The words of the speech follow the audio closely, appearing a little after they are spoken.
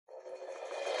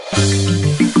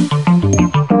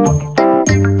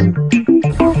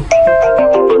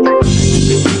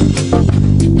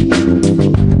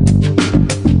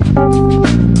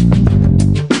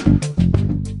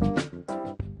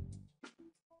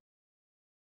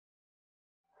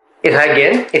Hi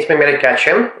again, it's me, Melik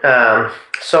Khachiyan.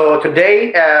 So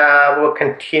today we'll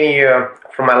continue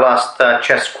from my last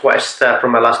chess quest,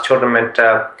 from my last tournament,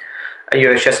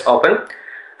 US Chess Open,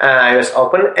 and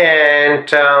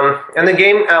in the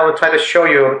game I will try to show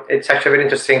you. It's actually a very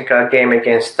interesting game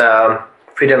against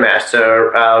FIDE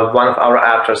Master, one of our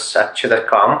actors at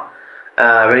Chess.com,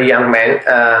 very young man,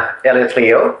 Elliot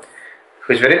Liu,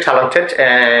 who's very talented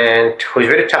and who's a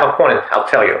very tough opponent. I'll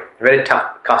tell you, very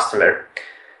tough customer.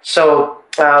 So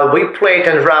we played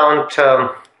in round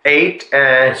 8,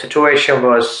 and situation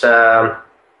was, at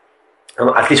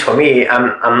least for me,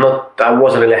 I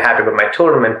wasn't really happy with my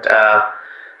tournament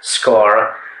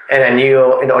score, and I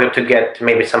knew in order to get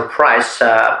maybe some prize,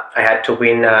 I had to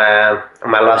win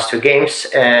my last 2 games,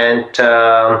 and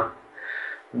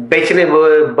basically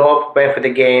we both went for the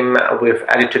game with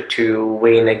attitude to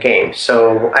win a game.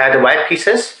 So I had the white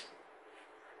pieces,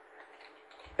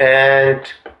 and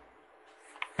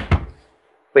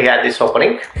we had this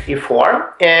opening,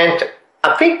 e4, and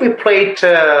I think we played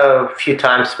a few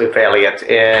times with Elliot,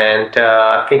 and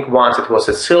I think once it was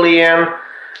Sicilian,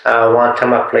 one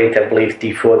time I played, I believe,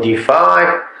 d4,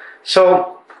 d5.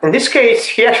 So in this case,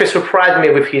 he actually surprised me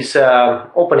with his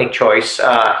opening choice.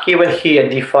 He went here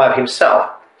d5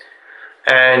 himself,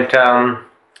 and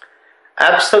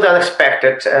absolutely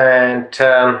unexpected, and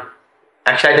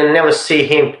actually I didn't never see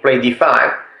him play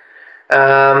d5.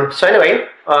 So anyway,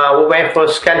 we went for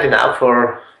Scandinav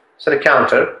for the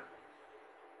counter,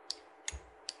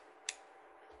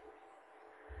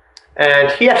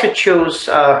 and he actually chose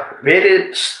a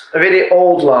very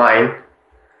old line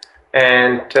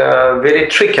and very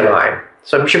tricky line.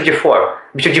 So bishop g4,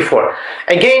 bishop g4.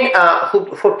 Again,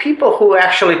 for people who are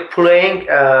actually playing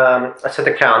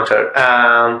the counter,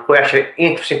 who are actually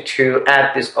interested to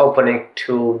add this opening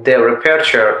to their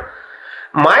repertoire,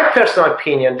 my personal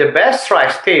opinion, the best try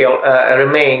still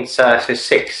remains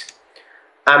c6.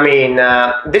 I mean,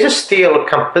 this is still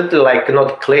completely like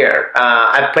not clear.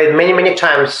 I played many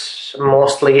times,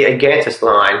 mostly against this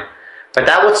line, but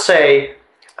I would say,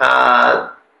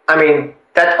 I mean,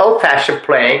 that old-fashioned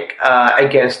playing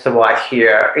against the white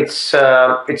here, it's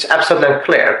absolutely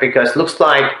unclear, because it looks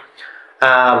like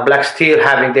black still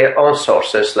having their own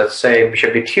sources. Let's say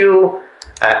bishop b2.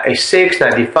 a6,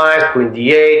 knight d5, queen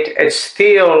d8. It's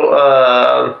still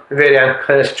very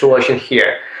unclear situation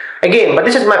here. Again, but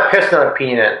this is my personal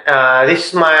opinion.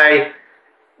 That's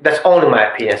only my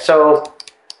opinion. So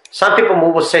some people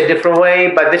will say different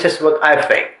way, but this is what I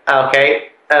think.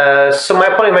 Okay. So my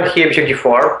opponent went here, bishop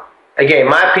g4. Again,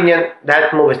 my opinion,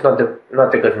 that move is not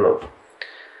a good move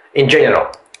in general.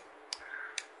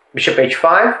 Bishop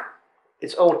h5.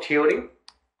 It's all theory.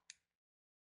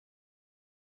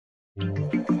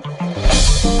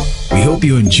 We hope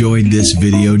you enjoyed this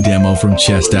video demo from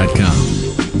Chess.com.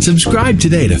 Subscribe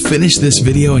today to finish this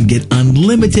video and get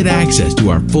unlimited access to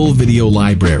our full video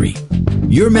library.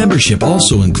 Your membership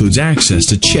also includes access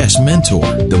to Chess Mentor,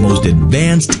 the most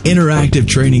advanced interactive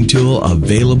training tool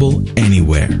available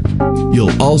anywhere.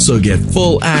 You'll also get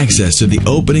full access to the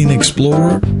Opening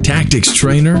Explorer, Tactics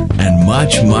Trainer, and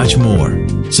much more.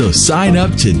 So sign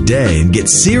up today and get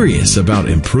serious about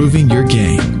improving your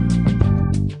game.